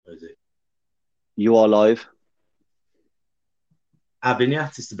You are live. Abinia,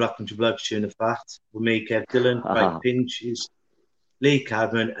 it's the Black Country Blokes tune of fat. With me, Kev Dillon, Craig Haha. Pinches, Lee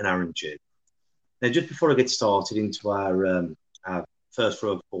Cadman, and Aaron Jude. Now, just before I get started into our first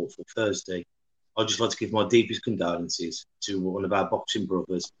row report for Thursday, I'd just like to give my deepest condolences to one of our boxing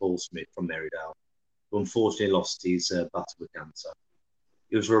brothers, Paul Smith from Merridale, who unfortunately lost his battle with cancer.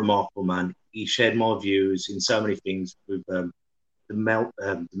 He was a remarkable man. He shared my views in so many things with the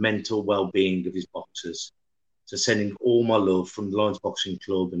mental well-being of his boxers. So sending all my love from the Lions Boxing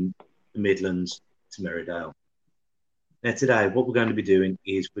Club and the Midlands to Merridale. Now today, what we're going to be doing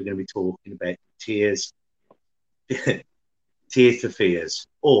is we're going to be talking about tears, tears for fears,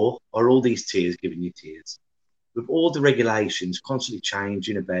 or are all these tears giving you tears? With all the regulations constantly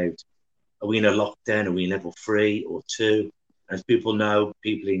changing about, are we in a lockdown? Are we in level 3 or 2? As people know,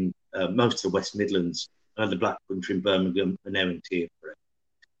 people in most of the West Midlands and the Black Country in Birmingham are now in tier 3.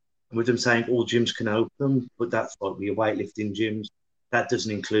 And with them saying all gyms can open, but that's like the weightlifting gyms. That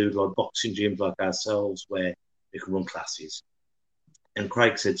doesn't include like boxing gyms like ourselves where we can run classes. And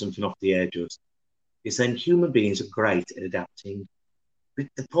Craig said something off the air just. He's saying human beings are great at adapting. But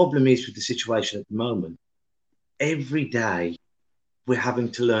the problem is with the situation at the moment, every day we're having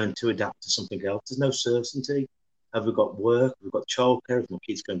to learn to adapt to something else. There's no certainty. Have we got work? Have we got childcare? Have my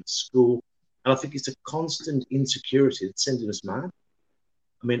kids going to school? And I think it's a constant insecurity that's sending us mad.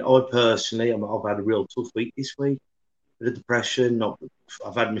 I mean, I personally, I've had a real tough week this week. Bit of depression. Not,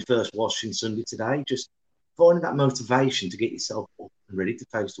 I've had my first washing Sunday today. Just finding that motivation to get yourself up and ready to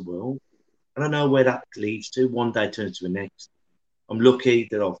face the world. And I know where that leads to. One day turns to the next. I'm lucky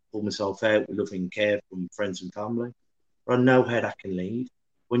that I've pulled myself out with loving care from friends and family. But I know how that can lead.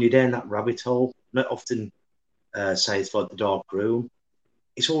 When you're down that rabbit hole, not often say it's like the dark room.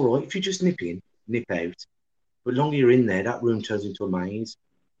 It's all right if you just nip in, nip out. But longer you're in there, that room turns into a maze.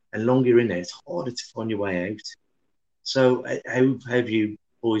 And longer you're in there, it's harder to find your way out. So, how have you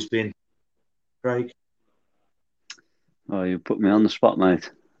always been, Craig? Oh, you put me on the spot,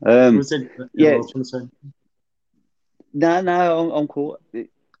 mate. Was there anyone Yeah, else want to say? no, I'm cool.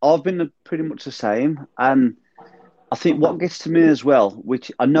 I've been pretty much the same, and I think what gets to me as well,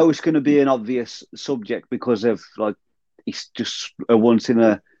 which I know is going to be an obvious subject because of like it's just a once in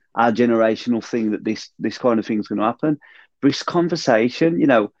our generational thing that this kind of thing's going to happen. But it's conversation,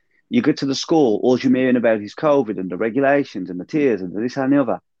 you go to the school, all you're hearing about is COVID and the regulations and the tiers and this and the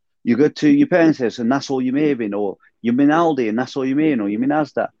other. You go to your parents' house and that's all you're hearing, or you're in Aldi and that's all you're hearing, or you're in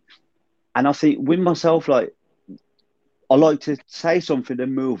Asda. And I think with myself, like I like to say something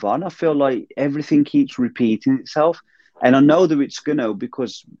and move on. I feel like everything keeps repeating itself. And I know that it's going to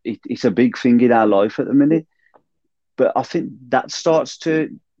because it's a big thing in our life at the minute. But I think that starts to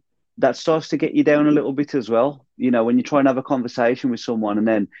get you down a little bit as well. When you try and have a conversation with someone and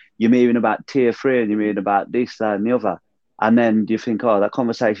then you're hearing about tier 3 and you're hearing about this, that, and the other. And then you think, oh, that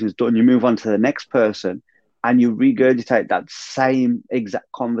conversation's done. You move on to the next person and you regurgitate that same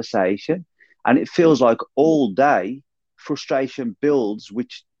exact conversation. And it feels like all day frustration builds,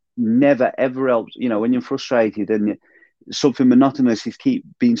 which never ever helps. When you're frustrated and something monotonous is keep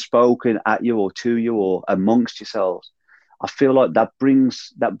being spoken at you or to you or amongst yourselves, I feel like that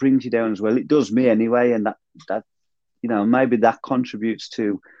brings you down as well. It does me anyway, and that maybe that contributes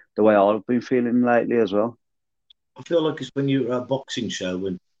to the way I've been feeling lately as well. I feel like it's when you're at a boxing show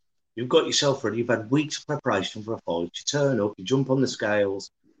and you've got yourself ready, you've had weeks of preparation for a fight, you turn up, you jump on the scales,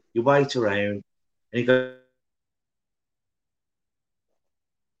 you wait around, and you go,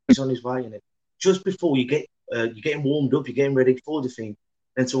 he's on his way. And it, just before you're getting warmed up, you're getting ready for the thing,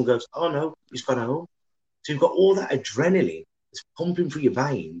 then someone goes, oh no, he's gone home. So you've got all that adrenaline that's pumping through your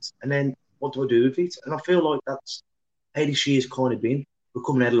veins, and then what do I do with it? And I feel like that's how this year's kind of been. We're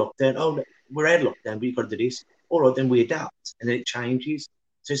coming out of lockdown. Oh, no, we're out of lockdown, but you've got to do this. All right, then we adapt, and then it changes.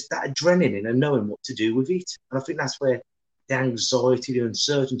 So it's that adrenaline and knowing what to do with it. And I think that's where the anxiety, the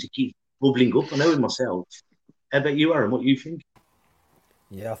uncertainty keeps bubbling up. I know with myself. How about you, Aaron? What do you think?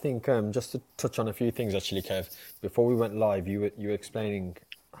 Yeah, I think just to touch on a few things actually, Kev. Before we went live, you were explaining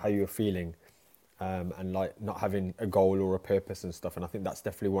how you were feeling, and like not having a goal or a purpose and stuff. And I think that's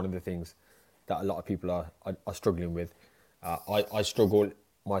definitely one of the things that a lot of people are struggling with. I struggle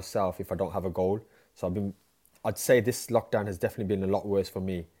myself if I don't have a goal. So I'd say this lockdown has definitely been a lot worse for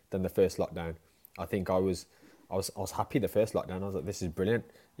me than the first lockdown. I think I was happy the first lockdown. I was like, this is brilliant.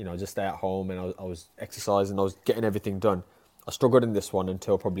 Just stay at home, and I was exercising. I was getting everything done. I struggled in this one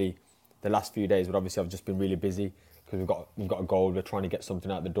until probably the last few days, but obviously I've just been really busy because we've got a goal. We're trying to get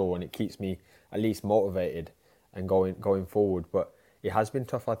something out the door, and it keeps me at least motivated and going forward. But it has been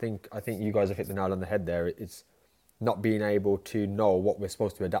tough. I think you guys have hit the nail on the head there. It's not being able to know what we're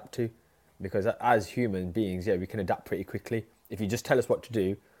supposed to adapt to. because as human beings, yeah, we can adapt pretty quickly. If you just tell us what to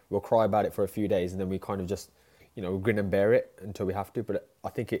do, we'll cry about it for a few days, and then we kind of just, grin and bear it until we have to. But I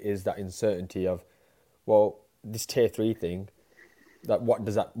think it is that uncertainty of, well, this tier 3 thing, what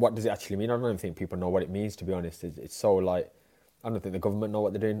does it actually mean? I don't even think people know what it means, to be honest. It's so like, I don't think the government know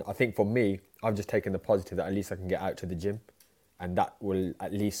what they're doing. I think for me, I've just taken the positive that at least I can get out to the gym, and that will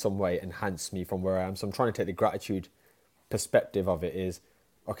at least some way enhance me from where I am. So I'm trying to take the gratitude perspective of it is,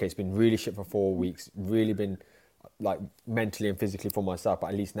 okay, it's been really shit for 4 weeks, really been like mentally and physically for myself, but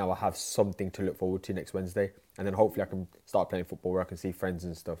at least now I have something to look forward to next Wednesday, and then hopefully I can start playing football where I can see friends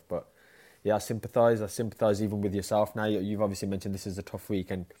and stuff. But yeah, I sympathise even with yourself now. You've obviously mentioned this is a tough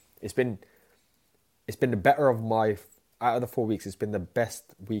week, and it's been the better of my, out of the 4 weeks, it's been the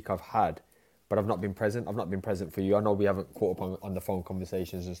best week I've had, but I've not been present. I've not been present for you. I know we haven't caught up on the phone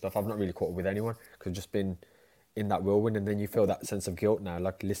conversations and stuff. I've not really caught up with anyone because I've just been in that whirlwind, and then you feel that sense of guilt now,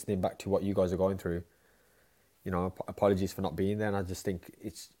 like listening back to what you guys are going through. Apologies for not being there, and I just think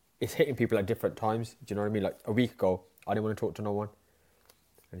it's hitting people at different times. Do you know what I mean? Like a week ago, I didn't want to talk to no one,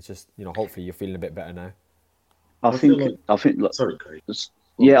 and it's just, hopefully you're feeling a bit better now. I think. Sorry, Craig.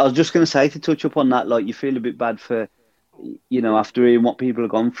 Yeah, I was just going to say, to touch up on that, like you feel a bit bad for, after hearing what people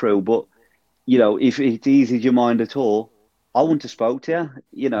have gone through, but if it eases your mind at all, I wouldn't have spoke to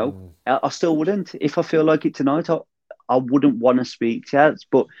you. I still wouldn't. If I feel like it tonight, I wouldn't want to speak to you.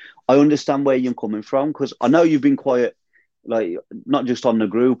 But I understand where you're coming from, because I know you've been quiet, like not just on the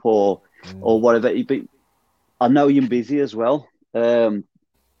group or whatever. But I know you're busy as well. But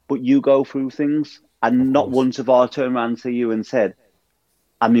you go through things, and not once have I turned around to you and said,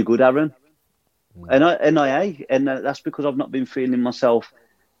 "Am you good, Aaron?" And that's because I've not been feeling myself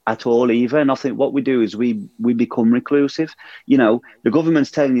at all either. And I think what we do is we become reclusive. The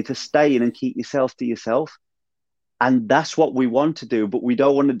government's telling you to stay in and keep yourself to yourself. And that's what we want to do, but we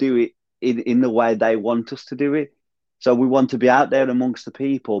don't want to do it in the way they want us to do it. So we want to be out there amongst the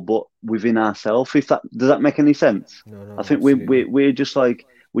people, but within ourselves. Does that make any sense? No, I think we're just like,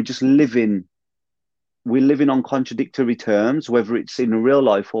 we're just living on contradictory terms, whether it's in real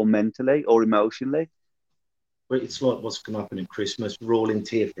life or mentally or emotionally. But it's like what's going to happen at Christmas. We're all in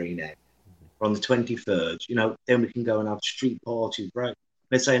tier 3 now. We're on the 23rd, then we can go and have street parties, right?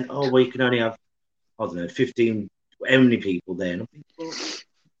 They're saying, well, you can only have, I don't know, 15, how many people there? And I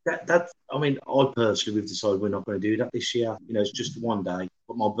think, well, I personally, we've decided we're not going to do that this year. It's just one day.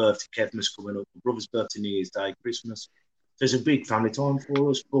 But my birthday, Kevmas coming up, my brother's birthday, New Year's Day, Christmas. So it's a big family time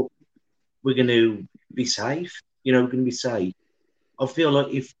for us, but we're going to be safe. We're going to be safe. I feel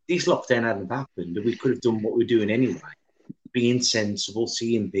like if this lockdown hadn't happened, we could have done what we're doing anyway, being sensible,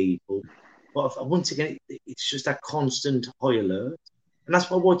 seeing people. But once again, it's just that constant high alert. And that's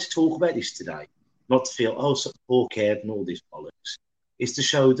why I wanted to talk about this today. Not to feel, poor Kev and all this bollocks. It's to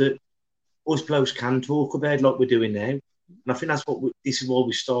show that us blokes can talk about it like we're doing now. And I think that's this is why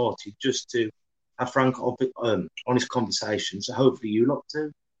we started, just to have frank, honest conversations. So hopefully you lot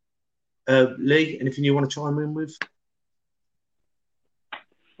too. Lee, anything you want to chime in with?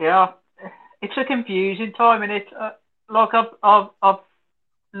 Yeah, it's a confusing time, and it's like I've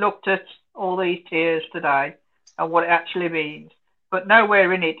looked at all these tiers today and what it actually means, but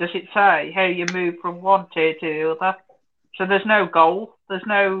nowhere in it does it say how you move from one tier to the other. So there's no goal, there's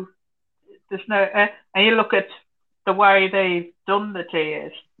no, and you look at the way they've done the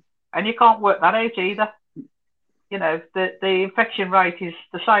tiers, and you can't work that out either. The infection rate is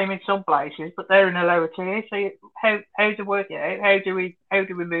the same in some places, but they're in a lower tier. So how to work it out? How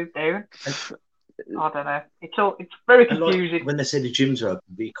do we move down? I don't know. It's very confusing. Like when they say the gyms are open,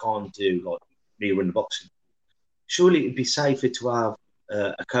 but you can't do like rerun the boxing. Surely it'd be safer to have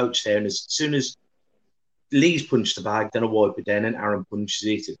a coach there, and as soon as Lee's punched the bag, then I wipe it down, and Aaron punches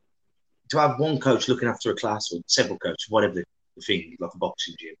it. To have one coach looking after a class, or several coaches, whatever the thing, like a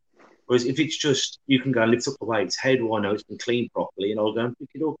boxing gym. Whereas if it's just, you can go and lift up the weights, how do I know it's been cleaned properly, and I'll go and pick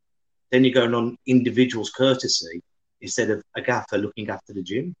it up? Then you're going on individual's courtesy instead of a gaffer looking after the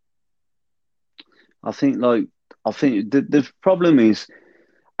gym. I think the problem is,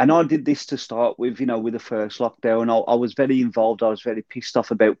 and I did this to start with, with the first lockdown, I was very involved. I was very pissed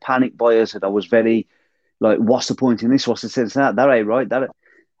off about panic buyers, and I was very like, what's the point in this? What's the sense of that? That ain't right.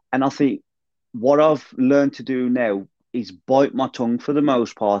 And I think what I've learned to do now is bite my tongue for the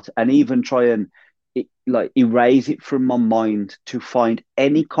most part, and even try and erase it from my mind to find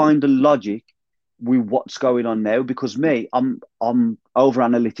any kind of logic with what's going on now. Because I'm over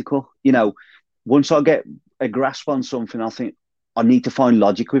analytical. Once I get a grasp on something, I think I need to find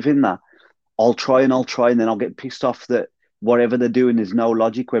logic within that. I'll try, and then I'll get pissed off that whatever they're doing is no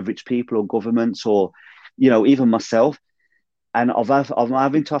logic, whether it's people or governments or even myself. And I'm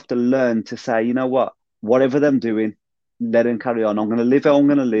having to have to learn to say, you know what, whatever them doing, let them carry on. I'm going to live how I'm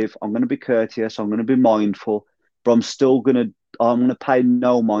going to live. I'm going to be courteous. I'm going to be mindful, but I'm going to pay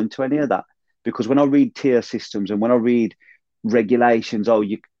no mind to any of that. Because when I read tier systems and when I read regulations,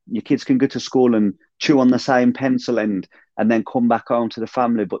 your kids can go to school and chew on the same pencil end and then come back home to the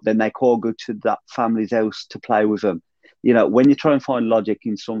family, but then they can't go to that family's house to play with them. You know, when you try and find logic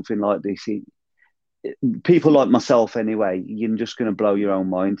in something like this, people like myself anyway, you're just going to blow your own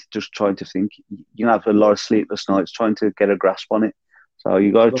mind just trying to think. You have a lot of sleepless nights trying to get a grasp on it. So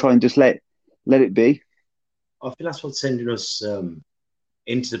you got to try and just let it be. I feel that's what's sending us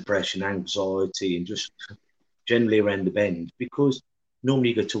into depression, anxiety, and just generally around the bend. Because normally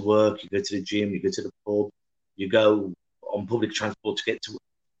you go to work, you go to the gym, you go to the pub, you go on public transport to get to.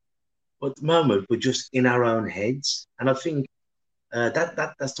 But at the moment, we're just in our own heads, and I think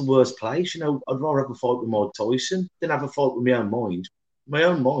that's the worst place. You know, I'd rather have a fight with Mike Tyson than have a fight with my own mind. My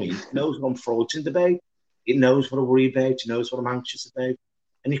own mind knows what I'm frightened about. It knows what I worry about. It knows what I'm anxious about,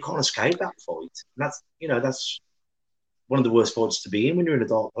 and you can't escape that fight. And that's one of the worst fights to be in when you're in a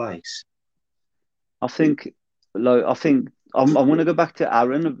dark place. I think I'm going to go back to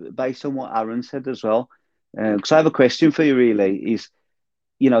Aaron based on what Aaron said as well, because I have a question for you. Really, is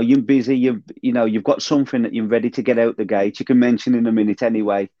you're busy. You've got something that you're ready to get out the gate. You can mention in a minute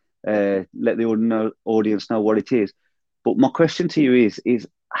anyway. Let the audience know what it is. But my question to you is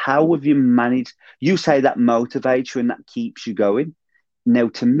how have you managed? You say that motivates you and that keeps you going. Now,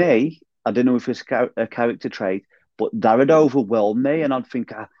 to me, I don't know if it's a character trait, but that would overwhelm me, and I'd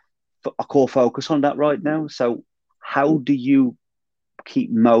think I can't focus on that right now. So, how do you keep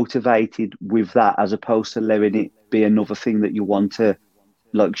motivated with that as opposed to letting it be another thing that you want to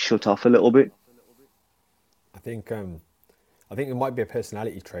like shut off a little bit? I think it might be a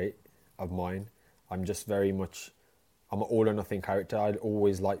personality trait of mine. I'm just very much I'm an all or nothing character. I'd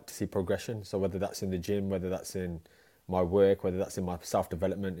always like to see progression. So whether that's in the gym, whether that's in my work, whether that's in my self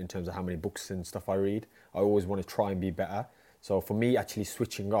development in terms of how many books and stuff I read, I always want to try and be better. So for me, actually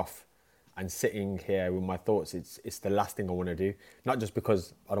switching off and sitting here with my thoughts, it's the last thing I want to do. Not just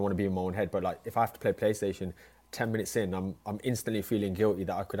because I don't want to be in my own head, but like if I have to play PlayStation, 10 minutes in, I'm instantly feeling guilty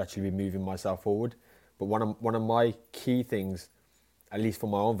that I could actually be moving myself forward. But one of my key things, at least for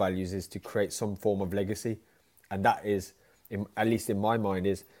my own values, is to create some form of legacy. And that is, at least in my mind,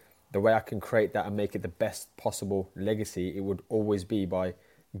 is the way I can create that and make it the best possible legacy. It would always be by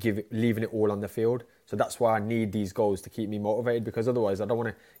leaving it all on the field. So that's why I need these goals to keep me motivated, because otherwise I don't want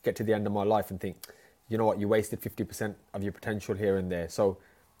to get to the end of my life and think, you know what, you wasted 50% of your potential here and there. So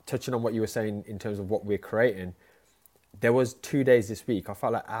touching on what you were saying in terms of what we're creating, there was 2 days this week I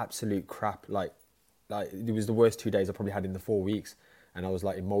felt like absolute crap. Like it was the worst 2 days I probably had in the 4 weeks, and I was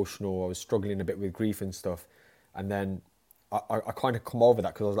like emotional. I was struggling a bit with grief and stuff, and then I kind of come over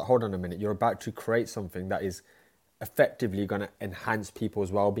that because I was like, hold on a minute, you're about to create something that is effectively going to enhance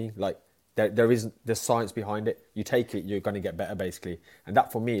people's well-being. Like there's science behind it. You take it, you're going to get better, basically. And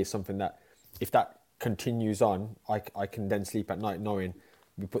that for me is something that if that continues on, I can then sleep at night knowing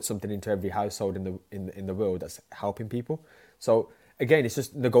we put something into every household in the world that's helping people. So again, it's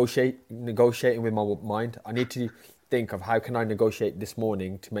just negotiating with my mind. I need to think of how can I negotiate this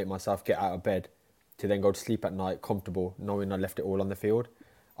morning to make myself get out of bed to then go to sleep at night comfortable, knowing I left it all on the field.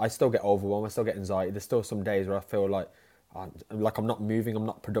 I still get overwhelmed. I still get anxiety. There's still some days where I feel like I'm not moving, I'm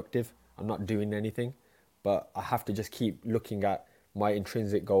not productive, I'm not doing anything. But I have to just keep looking at my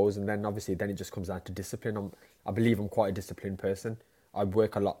intrinsic goals, and then obviously then it just comes down to discipline. I believe I'm quite a disciplined person. I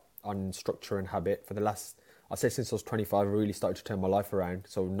work a lot on structure and habit. For the last, I'd say since I was 25, I really started to turn my life around.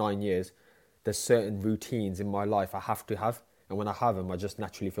 So 9 years, there's certain routines in my life I have to have, and when I have them, I just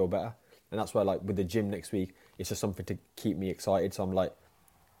naturally feel better. And that's why, like with the gym next week, it's just something to keep me excited. So I'm like,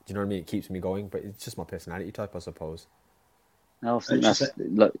 do you know what I mean? It keeps me going, but it's just my personality type, I suppose. I think that's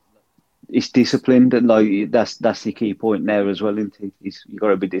like it's disciplined, and like that's the key point there as well. Isn't it? You got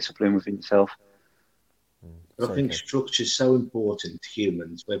to be disciplined within yourself. But I think structure is so important to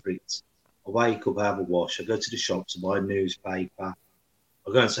humans. Whether it's I wake up, I have a wash, I go to the shops, I buy a newspaper,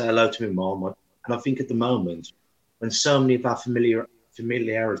 I go and say hello to my mum, and I think at the moment, when so many of our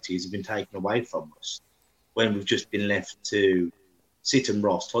familiarities have been taken away from us, when we've just been left to sit and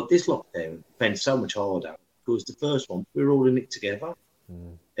rot, like this lockdown, been so much harder because the first one we were all in it together.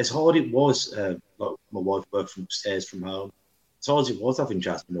 As hard it was, like my wife worked from upstairs from home. As hard as it was having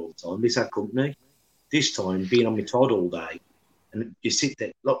Jasmine all the time, this had company. This time being on my Todd all day, and you sit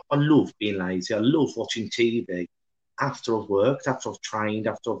there. Like I love being lazy. I love watching TV after I've worked, after I've trained,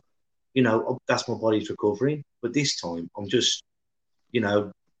 after that's my body's recovering. But this time I'm just,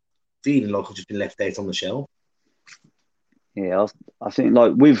 feeling like I've just been left out on the shelf. Yeah, I think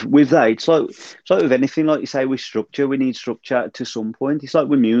like with that, it's like with anything, like you say, with structure, we need structure to some point. It's like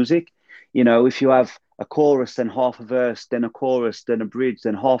with music, if you have a chorus, then half a verse, then a chorus, then a bridge,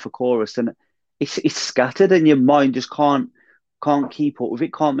 then half a chorus, then it's scattered, and your mind just can't keep up with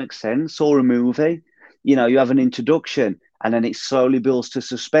it, can't make sense. Or a movie, you have an introduction, and then it slowly builds to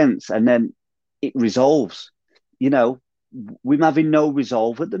suspense, and then it resolves. You know, we're having no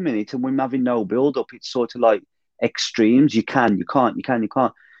resolve at the minute, and we're having no build up. It's sort of like extremes. You can, you can't, you can, you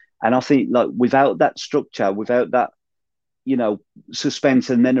can't. And I think like without that structure, without that, suspense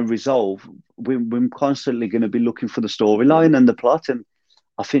and then a resolve, we're constantly going to be looking for the storyline and the plot. And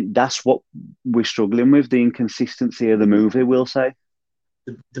I think that's what we're struggling with, the inconsistency of the movie, we'll say.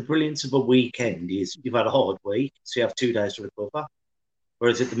 The brilliance of a weekend is you've had a hard week, so you have 2 days to recover.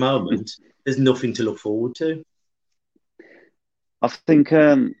 Whereas at the moment, there's nothing to look forward to. I think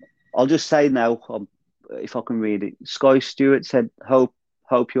I'll just say now, if I can read it. Sky Stewart said, "Hope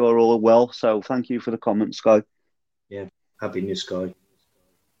you're all well." So thank you for the comment, Sky. Yeah, happy new Sky.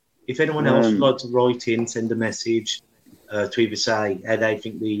 If anyone else would like to write in, send a message to either say how they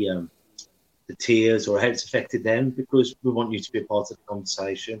think the tiers or how it's affected them, because we want you to be a part of the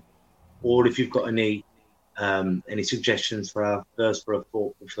conversation. Or if you've got any suggestions for our first for a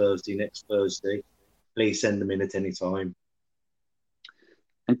thought for Thursday, next Thursday, please send them in at any time.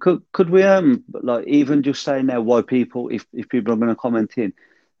 And could we like even just say now why people, if people are going to comment in,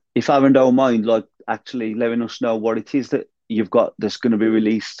 if Aaron don't mind, like actually letting us know what it is that you've got that's going to be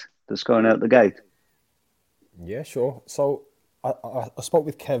released, that's going out the gate. Yeah, sure. So I spoke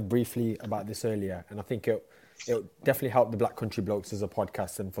with Kev briefly about this earlier, and I think it'll definitely help the Black Country Blokes as a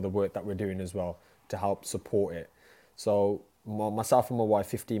podcast and for the work that we're doing as well to help support it. So myself and my wife,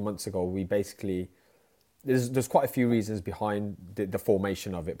 15 months ago, we basically, there's quite a few reasons behind the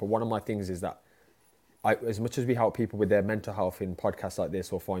formation of it, but one of my things is that as much as we help people with their mental health in podcasts like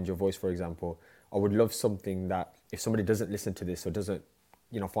this or Find Your Voice, for example, I would love something that if somebody doesn't listen to this or doesn't,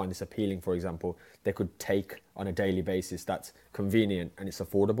 find this appealing, for example, they could take on a daily basis that's convenient and it's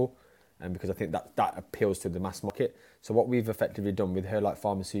affordable. And because I think that appeals to the mass market. So what we've effectively done with her like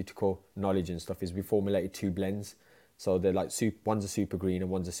pharmaceutical knowledge and stuff is we formulated 2 blends. So they're like one's a super green and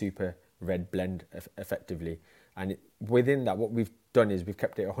one's a super red blend effectively. And within that, what we've done is we've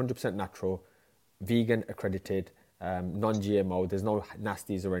kept it 100% natural, vegan accredited, non-GMO. There's no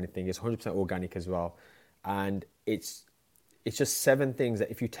nasties or anything. It's 100% organic as well. And it's just 7 things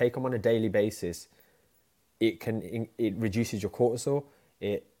that if you take them on a daily basis, it reduces your cortisol,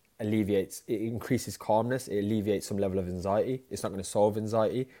 it increases calmness, it alleviates some level of anxiety. It's not going to solve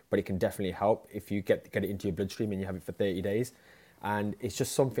anxiety, but it can definitely help if you get it into your bloodstream and you have it for 30 days. And it's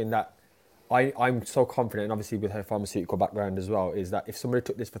just something that I'm so confident, and obviously with her pharmaceutical background as well, is that if somebody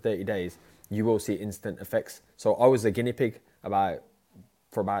took this for 30 days, you will see instant effects. So I was a guinea pig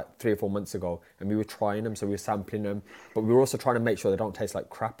for about 3 or 4 months ago, and we were trying them, so we were sampling them, but we were also trying to make sure they don't taste like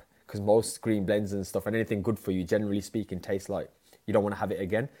crap, because most green blends and stuff and anything good for you, generally speaking, tastes like you don't want to have it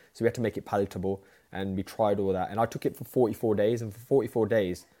again. So we had to make it palatable, and we tried all that. And I took it for 44 days, and for 44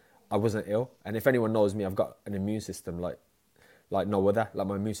 days, I wasn't ill. And if anyone knows me, I've got an immune system like no other. Like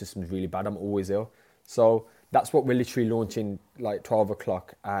my immune system is really bad. I'm always ill. So that's what we're literally launching like 12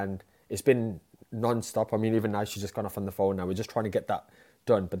 o'clock, and it's been non-stop. I mean, even now she's just gone off on the phone now. We're just trying to get that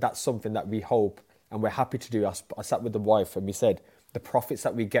done, but that's something that we hope and we're happy to do. I sat with the wife and we said the profits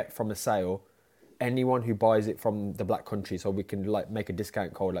that we get from a sale, anyone who buys it from the Black Country, so we can like make a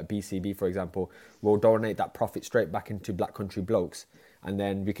discount code like BCB, for example, we'll donate that profit straight back into Black Country Blokes, and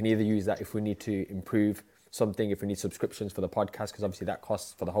then we can either use that if we need to improve something, if we need subscriptions for the podcast, because obviously that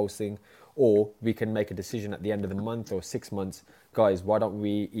costs for the hosting, or we can make a decision at the end of the month or 6 months, guys, why don't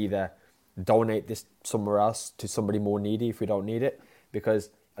we either donate this somewhere else to somebody more needy if we don't need it? Because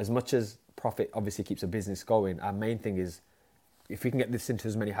as much as profit obviously keeps a business going, our main thing is if we can get this into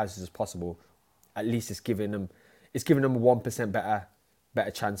as many houses as possible, at least it's giving them a 1%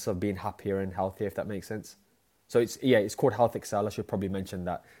 better chance of being happier and healthier, if that makes sense. So it's called Health Excel. I should probably mention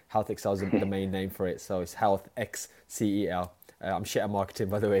that Health Excel is the main name for it. So it's Health XCEL. I'm shit at marketing,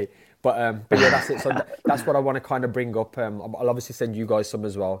 by the way. But yeah, that's it. So that's what I want to kind of bring up. I'll obviously send you guys some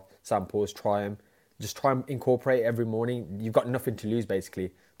as well, samples. Try them. Just try and incorporate it every morning. You've got nothing to lose,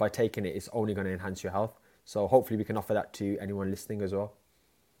 basically. By taking it, it's only going to enhance your health. So hopefully we can offer that to anyone listening as well.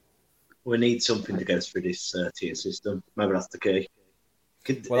 We need something to get us through this tier system. Maybe that's the key.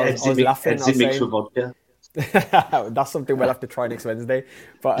 Well, I was laughing. I was mix saying, with vodka. that's something we'll have to try next Wednesday.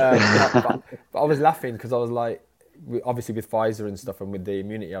 But I was laughing because I was like, obviously with Pfizer and stuff and with the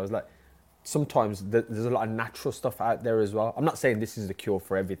immunity, I was like, sometimes there's a lot of natural stuff out there as well. I'm not saying this is the cure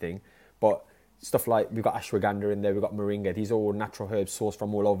for everything, but stuff like we've got ashwagandha in there, we've got moringa. These are all natural herbs sourced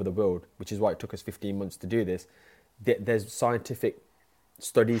from all over the world, which is why it took us 15 months to do this. There's scientific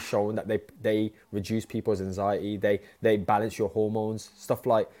studies showing that they reduce people's anxiety, they balance your hormones, stuff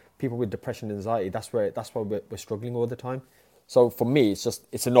like people with depression and anxiety. That's why we're struggling all the time. So for me,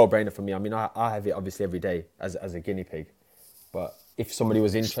 it's a no-brainer for me. I mean, I have it obviously every day as a guinea pig, but if somebody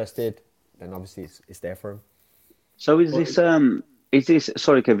was interested, then obviously it's there for them. So is this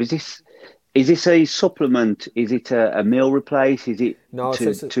sorry, Kev, is this a supplement? Is it a meal replace? Is it No,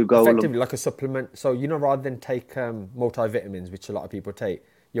 to so it's go effectively like a supplement. So, rather than take multivitamins, which a lot of people take,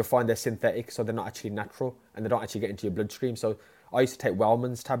 you'll find they're synthetic, so they're not actually natural, and they don't actually get into your bloodstream. So I used to take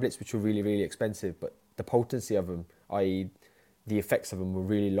Wellman's tablets, which were really, really expensive, but the potency of them, i.e. the effects of them, were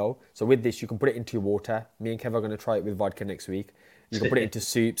really low. So with this, you can put it into your water. Me and Kev are going to try it with vodka next week. You can put it into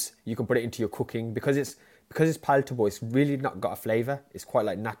soups. You can put it into your cooking. Because it's palatable, it's really not got a flavour. It's quite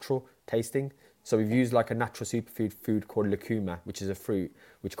like natural tasting. So we've used like a natural superfood food called lucuma, which is a fruit,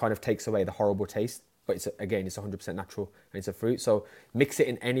 which kind of takes away the horrible taste. But it's 100% natural and it's a fruit. So mix it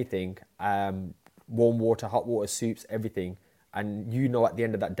in anything, warm water, hot water, soups, everything. And at the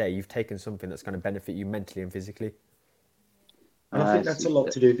end of that day, you've taken something that's going to benefit you mentally and physically. And I think that's a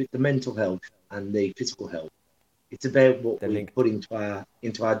lot to do with the mental health and the physical health. It's about what we put into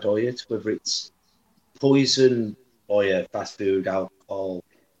our diet, whether it's poison via fast food, alcohol,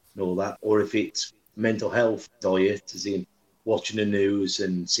 and all that, or if it's mental health diet, as in watching the news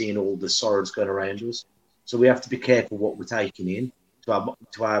and seeing all the sorrows going around us. So we have to be careful what we're taking in to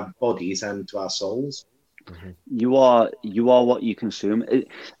our bodies and to our souls. Mm-hmm. You are what you consume.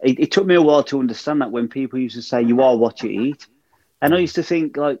 It took me a while to understand that when people used to say you are what you eat, and I used to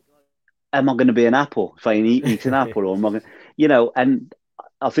think like, am I going to be an apple if I eat an apple, or am I going, and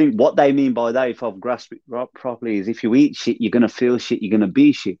I think what they mean by that, if I've grasped it properly, is if you eat shit, you're going to feel shit, you're going to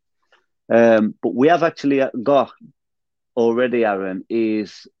be shit. But we have actually got already, Aaron,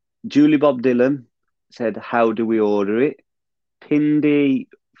 is Julie Bob Dylan said, how do we order it? Pindy,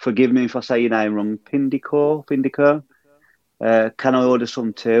 forgive me if I say your name wrong, Pindico, can I order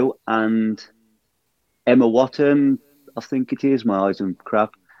some too? And Emma Watton, I think it is, my eyes and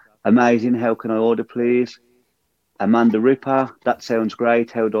crap. Amazing, how can I order, please? Amanda Ripper, that sounds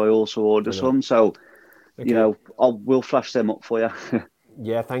great. How do I also order some? So, okay. We'll flash them up for you.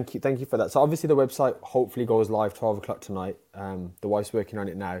 Yeah, thank you for that. So obviously the website hopefully goes live 12 o'clock tonight. The wife's working on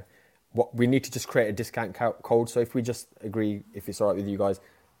it now. We need to just create a discount code. So if we just agree, if it's all right with you guys,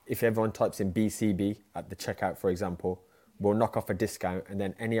 if everyone types in BCB at the checkout, for example, we'll knock off a discount, and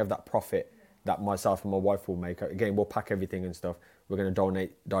then any of that profit that myself and my wife will make, again, we'll pack everything and stuff, we're going to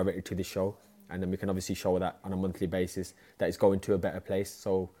donate directly to the show. And then we can obviously show that on a monthly basis that it's going to a better place.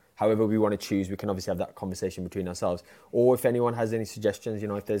 So however we want to choose, we can obviously have that conversation between ourselves. Or if anyone has any suggestions,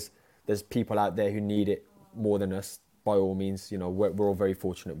 if there's people out there who need it more than us, by all means, we're all very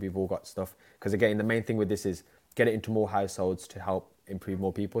fortunate. We've all got stuff. Because again, the main thing with this is get it into more households to help improve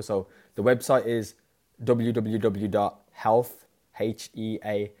more people. So the website is www.health,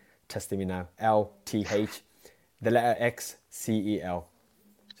 H-E-A, testing me now, L-T-H, the letter X-C-E-L.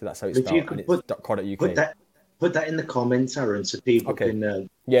 So that's how it's spelled, and it's .co.uk. Put that in the comments, Aaron, so people can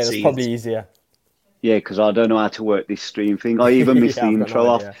yeah, that's probably easier. Yeah, because I don't know how to work this stream thing. I even missed the intro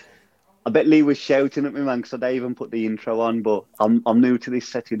off. I bet Lee was shouting at me, man, because I didn't even put the intro on, but I'm new to this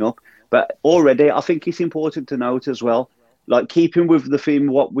setting up. But already, I think it's important to note as well, like keeping with the theme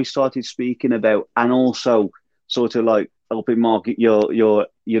what we started speaking about, and also sort of like helping market your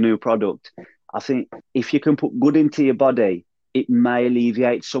new product. I think if you can put good into your body, it may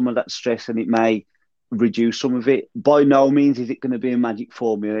alleviate some of that stress and it may reduce some of it. By no means is it going to be a magic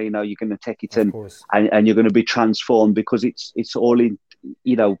formula. You're going to take it and you're going to be transformed, because it's all in,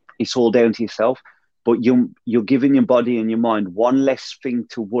 it's all down to yourself. But you're giving your body and your mind one less thing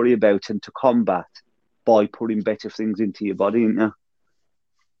to worry about and to combat by putting better things into your body, isn't you?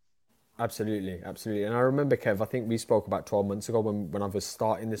 Absolutely. And I remember, Kev, I think we spoke about 12 months ago when I was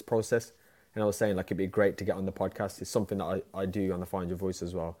starting this process. And I was saying, like, it'd be great to get on the podcast. It's something that I do on the Find Your Voice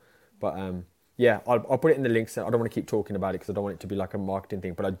as well. But yeah, I'll put it in the links. I don't want to keep talking about it because I don't want it to be like a marketing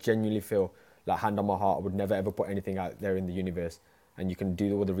thing. But I genuinely feel, like, hand on my heart, I would never ever put anything out there in the universe. And you can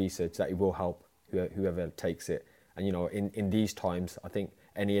do all the research that it will help whoever takes it. And, in these times, I think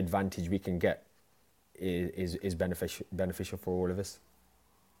any advantage we can get is beneficial for all of us.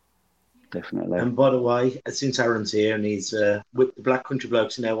 Definitely. And by the way, since Aaron's here and he's with the Black Country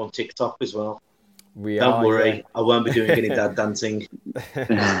Blokes now on TikTok as well. Don't worry, yeah. I won't be doing any dad dancing.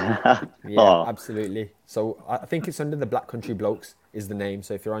 Yeah, absolutely. So I think it's under the Black Country Blokes is the name.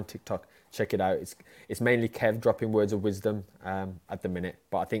 So if you're on TikTok, check it out. It's mainly Kev dropping words of wisdom at the minute.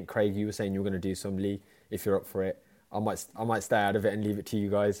 But I think, Craig, you were saying you were going to do some. Lee, if you're up for it, I might stay out of it and leave it to you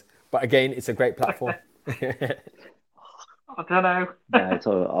guys. But again, it's a great platform. I don't know.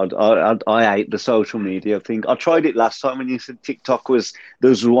 I hate the social media thing. I tried it last time when you said TikTok there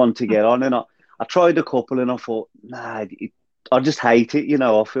was one to get on, and I tried a couple, and I thought, nah, I just hate it. You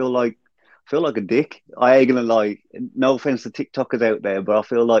know, I feel like a dick. I ain't gonna lie. No offense to TikTokers out there, but I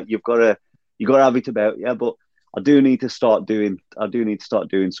feel like you got to have it about you. But I do need to start doing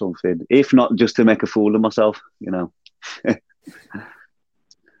something, if not just to make a fool of myself. You know.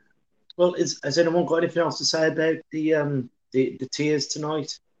 Well, has anyone got anything else to say about the tiers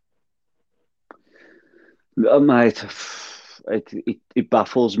tonight? Mate, it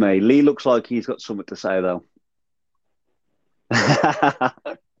baffles me. Lee looks like he's got something to say though.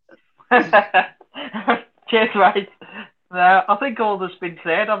 Cheers, mate. No, I think all that's been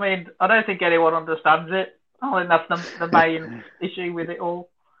said. I mean, I don't think anyone understands it. I think that's the main issue with it all.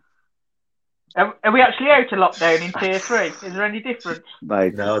 Are we actually out of lockdown in tier 3? Is there any difference?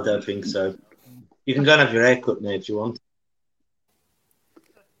 Mate. No, I don't think so. You can go and have your hair cut now if you want.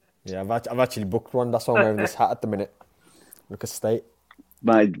 Yeah, I've actually booked one. That's why I'm wearing this hat at the minute. Look at state.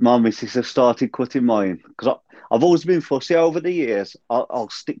 My missus has started cutting mine because I've always been fussy over the years. I'll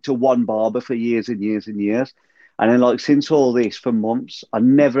stick to one barber for years and years and years. And then, like, since all this, for months, I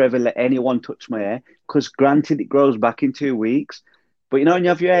never ever let anyone touch my hair because, granted, it grows back in 2 weeks. But, you know, when you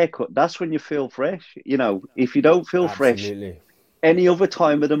have your hair cut, that's when you feel fresh. You know, if you don't feel fresh any other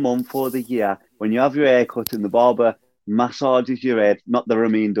time of the month or the year, when you have your hair cut and the barber massages your head, not that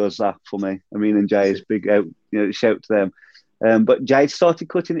Ramin does that for me. Ramin and Jay is big out, you know, shout to them. But Jay started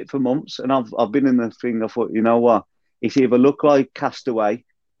cutting it for months, and I've been in the thing. I thought, you know what? It's either look like Castaway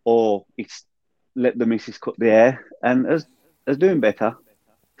or it's let the missus cut the hair, and it's doing better.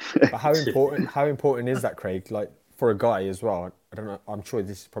 But how important is that, Craig? Like, for a guy as well, I don't know, I'm sure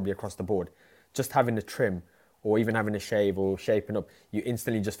this is probably across the board, just having a trim or even having a shave or shaping up, you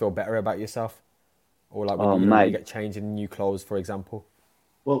instantly just feel better about yourself. Or like when you get changed in new clothes, for example.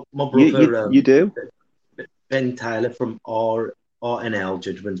 Well, my brother, you do. Ben Taylor from RNL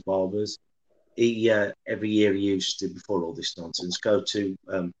Judgment Barbers, he every year he used to, before all this nonsense, go to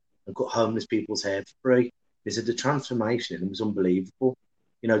and cut homeless people's hair for free. He said the transformation was unbelievable.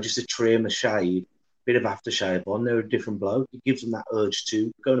 You know, just a trim, a shave, bit of aftershave on, they're a different bloke. It gives them that urge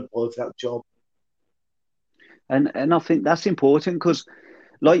to go and apply for that job. And I think that's important because,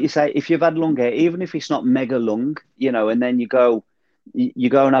 like you say, if you've had long hair, even if it's not mega long, you know, and then you go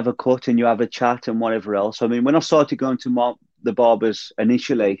and have a cut and you have a chat and whatever else. I mean, when I started going to the barbers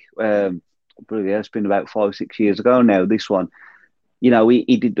initially, it's been about 5 or 6 years ago now, this one, you know,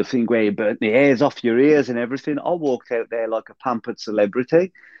 he did the thing where he burnt the hairs off your ears and everything. I walked out there like a pampered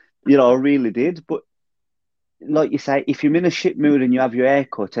celebrity. You know, I really did. But like you say, if you're in a shit mood and you have your hair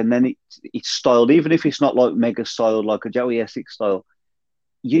cut and then it's styled, even if it's not like mega styled, like a Joey Essex style,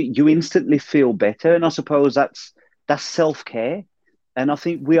 you instantly feel better. And I suppose that's self-care. And I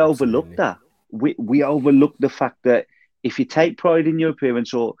think we overlook that. We overlook the fact that if you take pride in your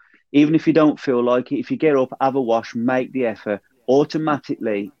appearance, or even if you don't feel like it, if you get up, have a wash, make the effort,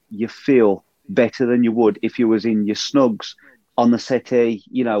 automatically you feel better than you would if you was in your snugs on the settee,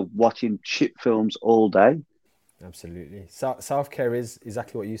 you know, watching shit films all day. Absolutely. Self-care is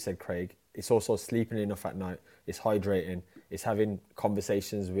exactly what you said, Craig. It's also sleeping enough at night. It's hydrating. It's having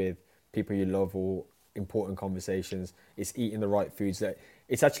conversations with people you love or important conversations. It's eating the right foods.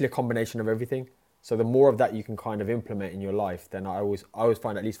 It's actually a combination of everything. So the more of that you can kind of implement in your life, then I always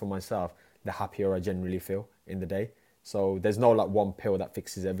find, at least for myself, the happier I generally feel in the day. So there's no like one pill that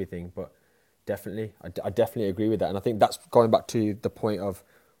fixes everything, but definitely, I definitely agree with that. And I think that's going back to the point of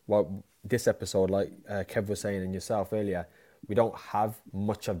what this episode, like Kev was saying and yourself earlier, we don't have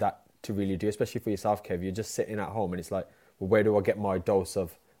much of that to really do, especially for yourself, Kev. You're just sitting at home and it's like, well, where do I get my dose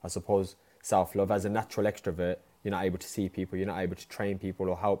of, I suppose, self-love? As a natural extrovert, you're not able to see people, you're not able to train people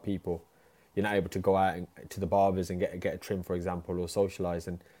or help people. You're not able to go out to the barbers and get a trim, for example, or socialise.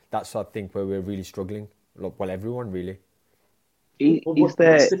 And that's, I think, where we're really struggling. Well, everyone really. What's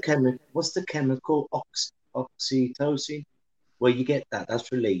the chemical oxytocin? Where you get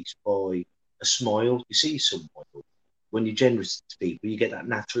that's released by a smile. You see someone, when you're generous to people, you get that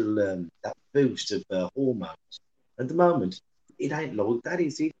natural that boost of hormones. At the moment, it ain't like that,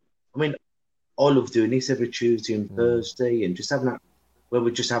 is it? I mean, I love doing this every Tuesday and Thursday, and just having that where we're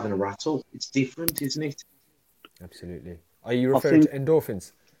just having a rattle. It's different, isn't it? Absolutely. Are you referring to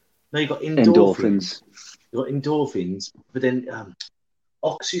endorphins? No, you got endorphins. You got endorphins, but then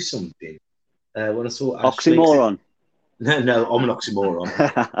oxy something. When I saw oxymoron. No, I'm an oxymoron.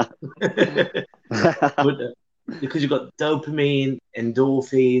 But because you've got dopamine,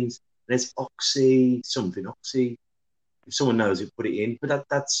 endorphins, there's oxy. If someone knows it, put it in. But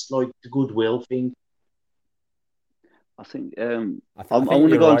that's like the goodwill thing. I think I I think want to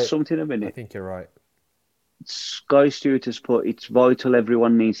you're go on right. something in a I minute. think you're right. Sky Stewart has put it's vital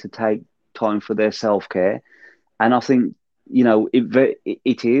everyone needs to take time for their self care, and I think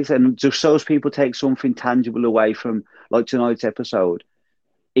it is, and just so as people take something tangible away from like tonight's episode.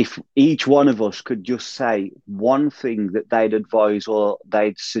 If each one of us could just say one thing that they'd advise or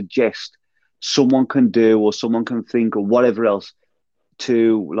they'd suggest someone can do or someone can think or whatever else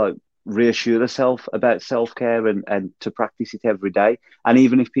to like reassure themselves about self-care and to practice it every day. And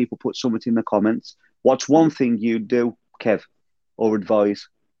even if people put something in the comments, what's one thing you'd do, Kev, or advise?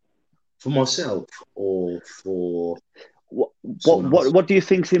 For myself or for What someone else? what do you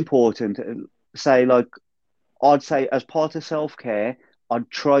think's important? Say like I'd say as part of self-care, I'd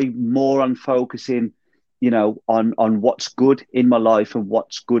try more on focusing, on what's good in my life and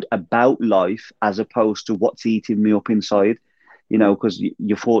what's good about life as opposed to what's eating me up inside, because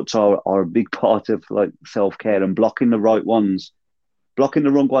your thoughts are a big part of like self-care, and blocking the wrong ones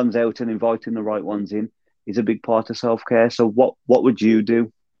out and inviting the right ones in is a big part of self-care. So what would you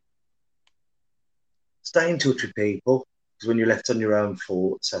do? Stay in touch with people, because when you're left on your own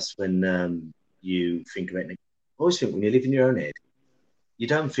thoughts, that's when you think about it. I always think when you live in your own head, you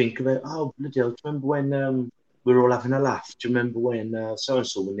don't think about, oh, bloody hell, do you remember when we were all having a laugh? Do you remember when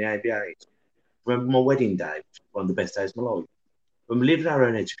so-and-so won the ABA? Remember my wedding day, one of the best days of my life? When we live in our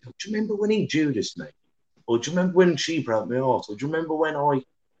own head, do you remember when he Judas me? Or do you remember when she broke my heart? Or do you remember when I...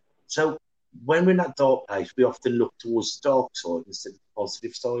 So when we're in that dark place, we often look towards the dark side instead of the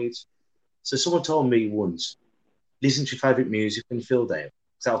positive sides. So someone told me once, listen to your favourite music when you feel down,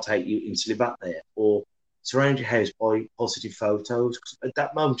 because that'll take you instantly back there. Or surround your house by positive photos, because at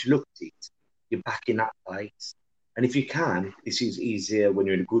that moment you look at it, you're back in that place. And if you can, this is easier when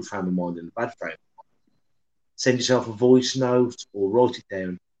you're in a good frame of mind than a bad frame of mind. Send yourself a voice note or write it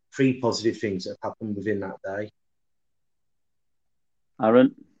down, 3 positive things that have happened within that day.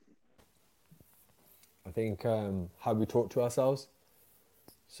 Aaron? I think how we talk to ourselves.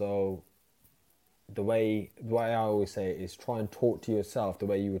 So the way I always say it is try and talk to yourself the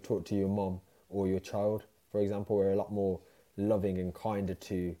way you would talk to your mom or your child. For example, we're a lot more loving and kinder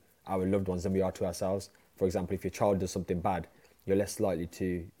to our loved ones than we are to ourselves. For example, if your child does something bad, you're less likely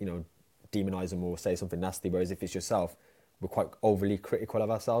to, demonize them or say something nasty. Whereas if it's yourself, we're quite overly critical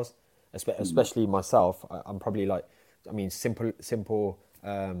of ourselves. Especially myself, I'm probably like, simple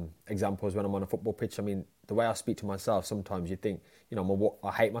examples when I'm on a football pitch. The way I speak to myself, sometimes you think,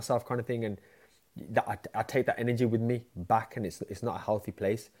 I hate myself kind of thing, and I take that energy with me back, and it's not a healthy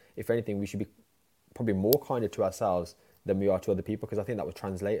place. If anything, we should be probably more kinder to ourselves than we are to other people, because I think that would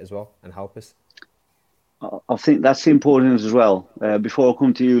translate as well and help us. I think that's important as well. Before I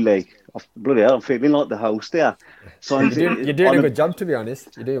come to you, Lee, bloody hell, I'm feeling like the host here. You're doing a good job, to be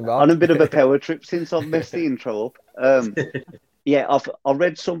honest. You're doing well. On a bit of a power trip since I've messed the intro up. Yeah, I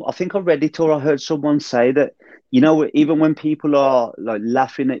read I think I read it or I heard someone say that, even when people are like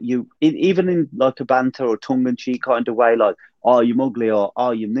laughing at you, even in like a banter or tongue-in-cheek kind of way, like, oh, you're ugly, or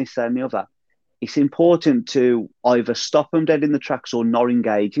oh, you're this and the other, it's important to either stop them dead in the tracks or not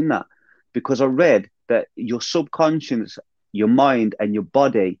engage in that. Because I read that your subconscious, your mind and your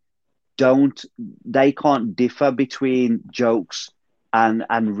body they can't differ between jokes and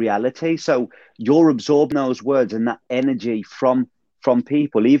reality. So you're absorbing those words and that energy from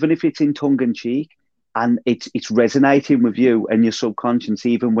people, even if it's in tongue and cheek, and it's resonating with you and your subconscious,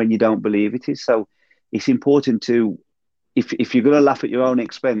 even when you don't believe it is. So it's important to, if you're going to laugh at your own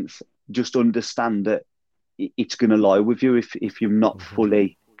expense, just understand that it's going to lie with you if you're not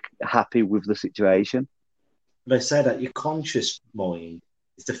fully happy with the situation. They say that your conscious mind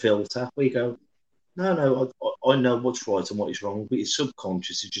is the filter where you go, no, I know what's right and what is wrong, but your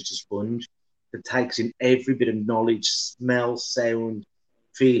subconscious is just a sponge that takes in every bit of knowledge, smell, sound,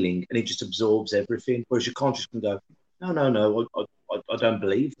 feeling, and it just absorbs everything. Whereas your conscious can go, no, I don't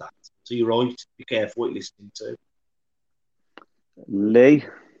believe that. So you're right. Be careful what you're listening to. Lee,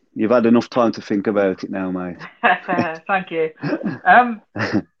 you've had enough time to think about it now, mate. Thank you.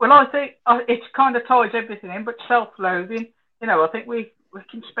 Well, I think it kind of ties everything in, but self-loathing, I think we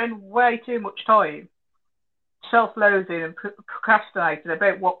can spend way too much time self-loathing and procrastinating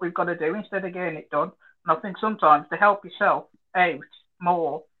about what we've got to do instead of getting it done. And I think sometimes to help yourself out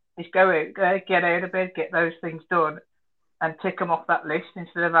more is go out, get out of bed, get those things done, and tick them off that list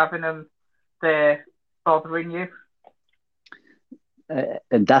instead of having them there bothering you.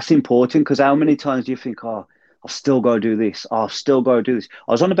 And that's important, because how many times do you think, oh, I've still got to do this. Oh, I've still got to do this.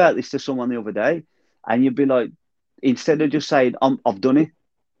 I was on about this to someone the other day, and you'd be like, instead of just saying, I've done it,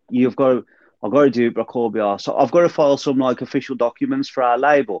 I've got to do it, but I can't be arsed. So I've got to file some like official documents for our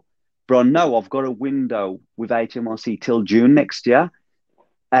label. But I know I've got a window with HMRC till June next year.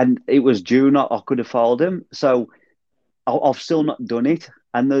 And it was June, I could have filed them. So I've still not done it.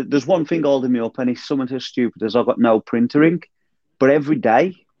 And there's one thing holding me up, and it's something as stupid as I've got no printer ink. But every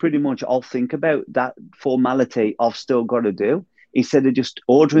day, pretty much, I'll think about that formality I've still got to do instead of just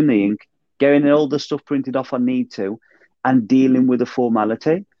ordering the ink, getting all the stuff printed off I need to, and dealing with the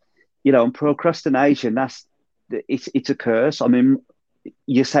formality. You know, and procrastination, it's a curse. I mean,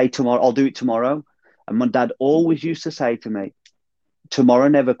 you say tomorrow, I'll do it tomorrow. And my dad always used to say to me, tomorrow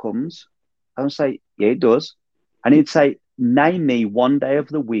never comes. I would say, yeah, it does. And he'd say, name me one day of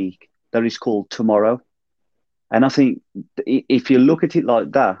the week that is called tomorrow. And I think if you look at it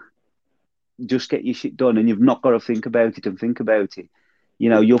like that, just get your shit done, and you've not got to think about it and think about it. You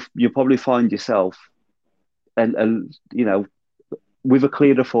know, you'll probably find yourself, and you know, with a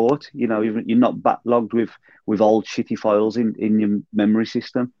clearer thought. You know, you're not backlogged with old shitty files in your memory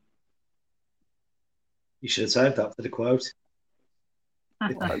system. You should have saved that for the quote.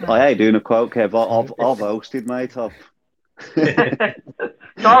 I ain't doing a quote, Kev. I've hosted, mate.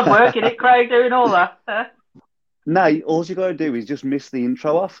 It's hard work, isn't it, Craig, doing all that? Huh? No, all you got to do is just miss the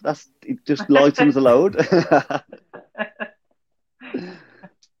intro off. It just lightens the load.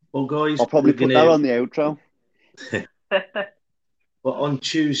 Well, guys, I'll probably put that on the outro. Well, on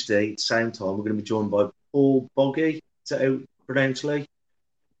Tuesday, same time, we're going to be joined by Paul Boggy. Is that how pronounced, Lee?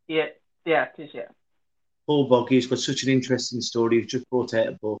 Yeah, it is, yeah. Paul Boggy's got such an interesting story. He's just brought out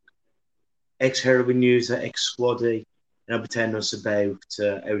a book, ex-heroin user, ex-squaddy, and I'll be telling us about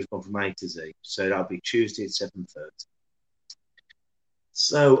how he's gone from A to Z. So that'll be Tuesday at 7:30.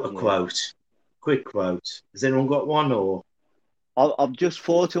 So quote, quick quote. Has anyone got one, or? I've just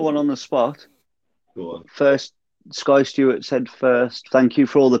thought of one on the spot. Go on. First, Sky Stewart said first, thank you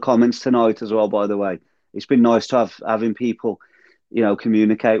for all the comments tonight as well, by the way. It's been nice to having people, you know,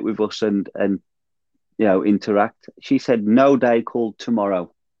 communicate with us and you know, interact. She said, no day called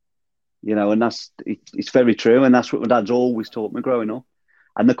tomorrow. You know, and it's very true. And that's what my dad's always taught me growing up.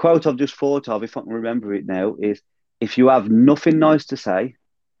 And the quote I've just thought of, if I can remember it now, is, if you have nothing nice to say,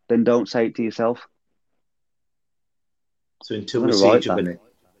 then don't say it to yourself. So until we see each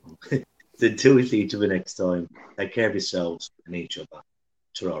other next time, take care of yourselves and each other.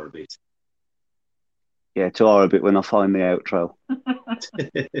 Ta-ra a bit. Yeah, ta-ra a bit when I find the outro.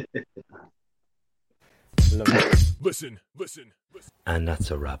 Listen. And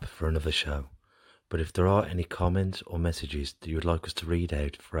that's a wrap for another show. But if there are any comments or messages that you would like us to read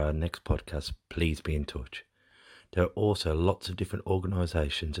out for our next podcast, please be in touch. There are also lots of different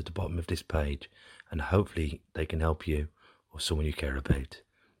organisations at the bottom of this page, and hopefully they can help you or someone you care about.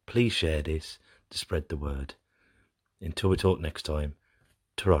 Please share this to spread the word. Until we talk next time,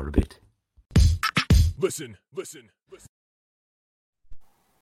 ta-ra a bit. Listen.